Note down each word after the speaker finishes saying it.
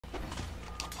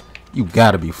You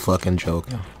gotta be fucking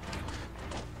joking.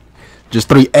 Just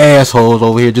 3 assholes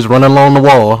over here just running along the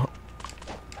wall.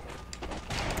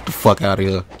 Get the fuck out of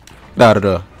here. Get out of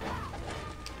there.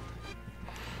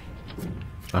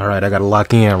 Alright, I gotta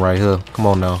lock in right here. Come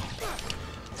on now.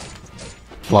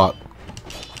 Block.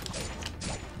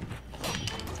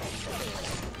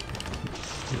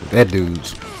 That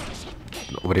dude's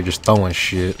over there just throwing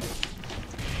shit.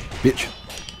 Bitch.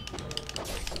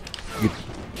 Get.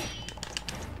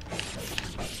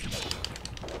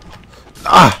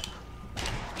 Ah!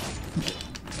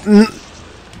 The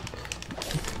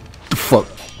fuck?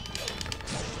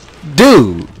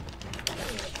 Dude!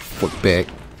 Fuck back.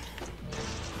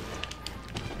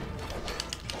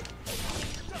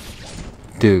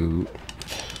 Dude.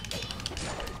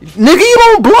 Nigga, you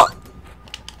don't block!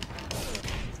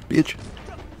 Bitch.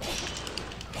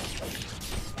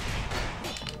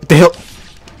 What the hell?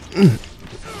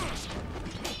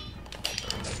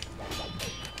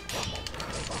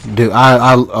 Dude,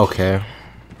 okay.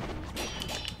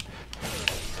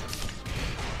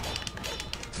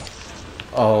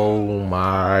 Oh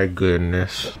my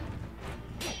goodness.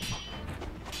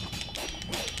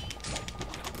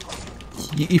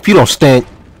 If you don't stand...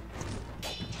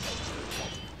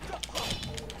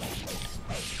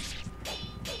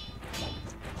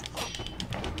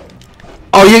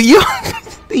 Oh, you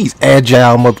these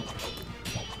agile mother...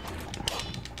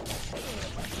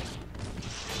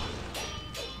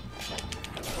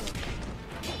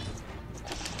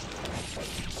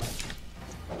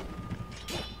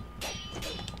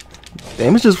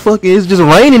 Damn, it's just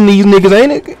raining these niggas,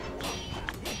 ain't it?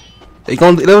 They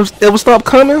gonna ever stop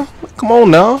coming? Come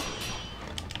on now.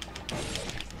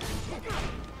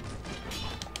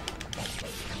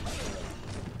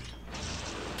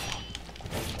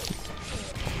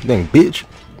 Dang bitch.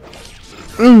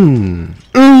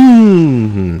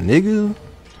 Nigga.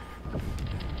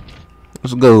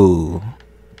 Let's go.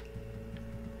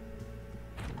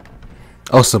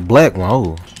 Oh, it's a black one.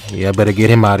 Oh, yeah, I better get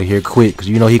him out of here quick, cause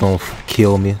you know he gonna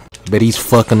kill me. Bet he's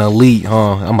fucking elite,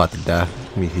 huh? I'm about to die.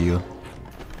 Let me heal.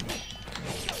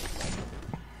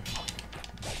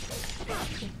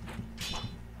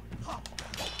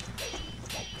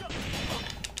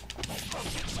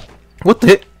 What the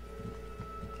heck?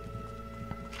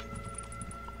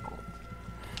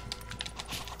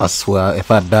 I swear,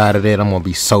 if I die to that, I'm gonna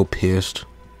be so pissed.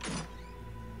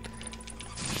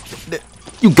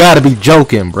 You gotta be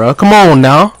joking, bro. Come on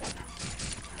now.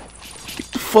 Get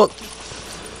the fuck.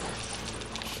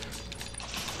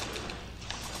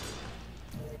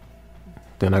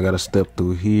 Then I gotta step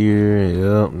through here.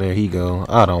 Yep, there he go.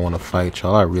 I don't want to fight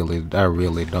y'all. I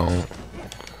really don't.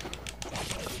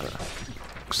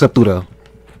 Step through there.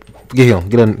 Get him.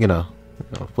 Get him. You know.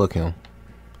 Fuck him.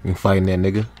 You fighting that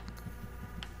nigga.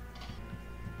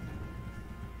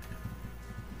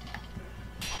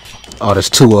 Oh,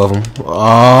 there's 2 of them.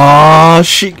 Oh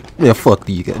shit. Yeah, fuck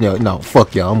these guys. No,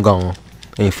 fuck y'all. I'm gone.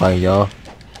 Ain't fighting y'all.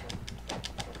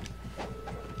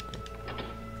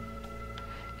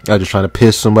 I just trying to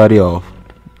piss somebody off.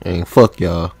 Ain't fuck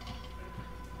y'all.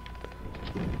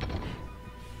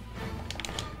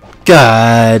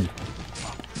 God.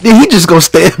 He just gonna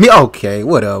stab me. Okay,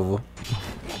 whatever.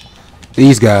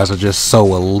 These guys are just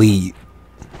so elite.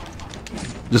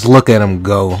 Just look at them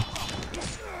go.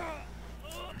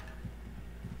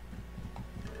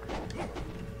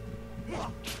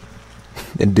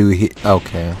 And dude hit.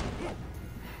 Okay.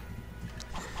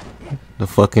 The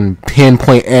fucking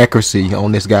pinpoint accuracy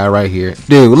on this guy right here.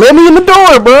 Dude, let me in the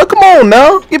door, bro. Come on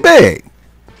now. Get back.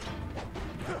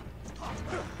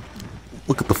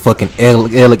 Look at the fucking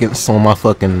elegance on my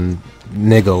fucking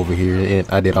nigga over here.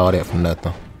 I did all that for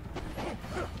nothing.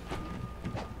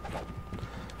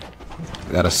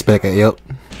 Got a speck of yep.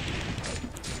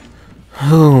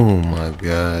 Oh my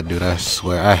god, dude. I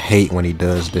swear. I hate when he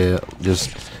does that.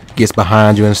 Just gets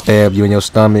behind you and stabs you in your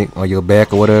stomach or your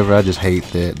back or whatever. I just hate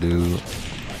that, dude.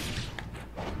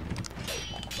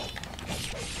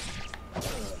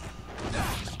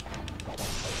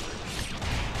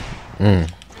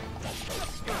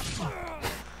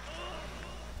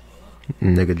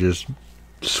 Nigga just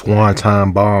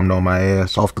swanton bombed on my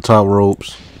ass off the top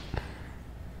ropes.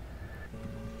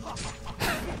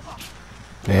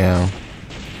 Damn.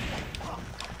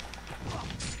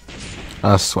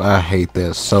 I swear I hate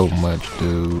that so much,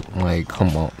 dude. Like,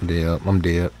 come on, dead. I'm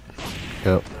dead.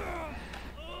 Yep.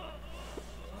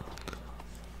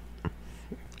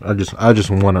 I just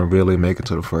want to really make it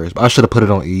to the first. I should have put it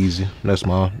on easy. That's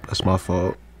my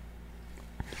fault.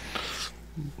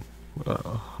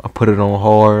 I put it on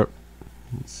hard.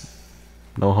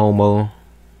 No homo.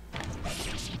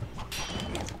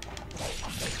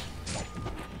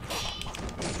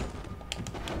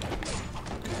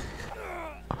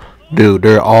 Dude,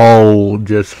 they're all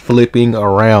just flipping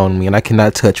around me, and I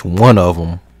cannot touch one of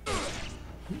them.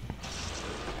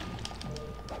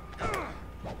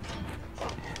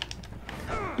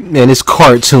 Man, it's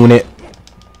cartoon it.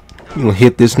 You gonna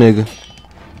hit this nigga?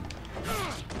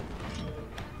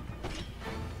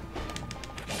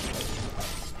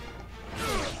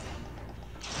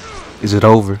 Is it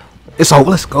over? It's over.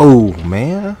 Let's go,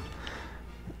 man.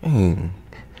 Dang.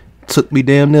 Took me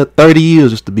damn near 30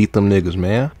 years just to beat them niggas,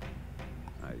 man.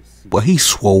 But he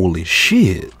swole as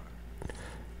shit.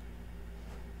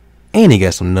 And he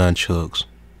got some nunchucks.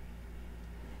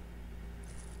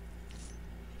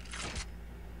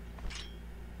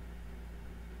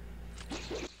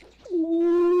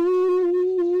 Ooh,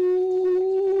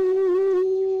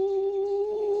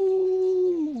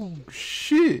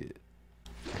 shit.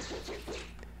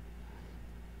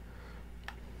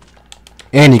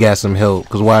 And he got some help,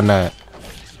 cause why not?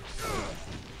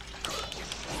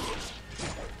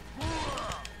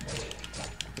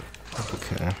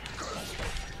 Okay.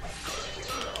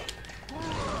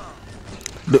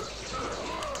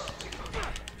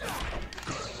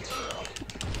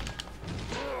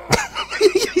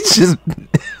 He's just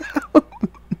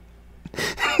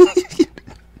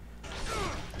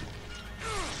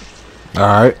all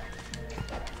right.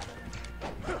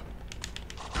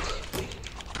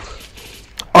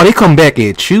 Oh, they come back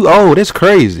at you. Oh, that's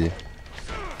crazy.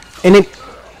 And then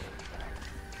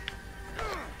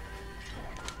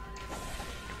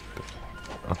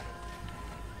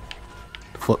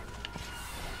fuck.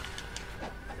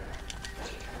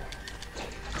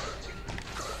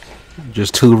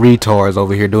 Just two retards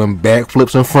over here doing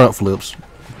backflips and front flips.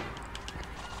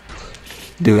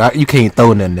 Dude, you can't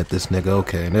throw nothing at this nigga.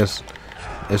 Okay, that's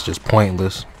just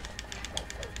pointless.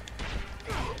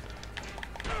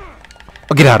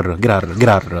 Oh, get out of there! Get out of there! Get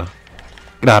out of there!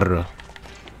 Get out of there!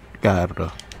 Get out of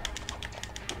there!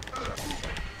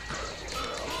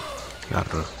 Get out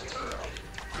of there!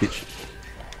 Bitch!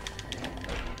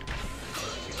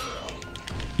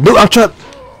 Dude, I'm trying.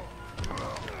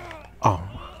 Oh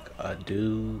my god,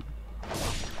 dude!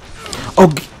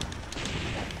 Oh.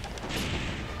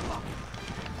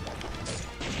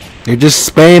 You're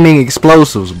just spamming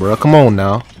explosives, bro. Come on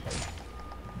now.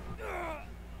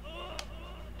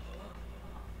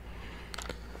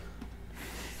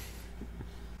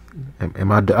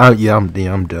 Am I done? Yeah, I'm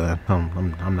done.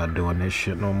 I'm not doing this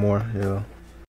shit no more. Yeah.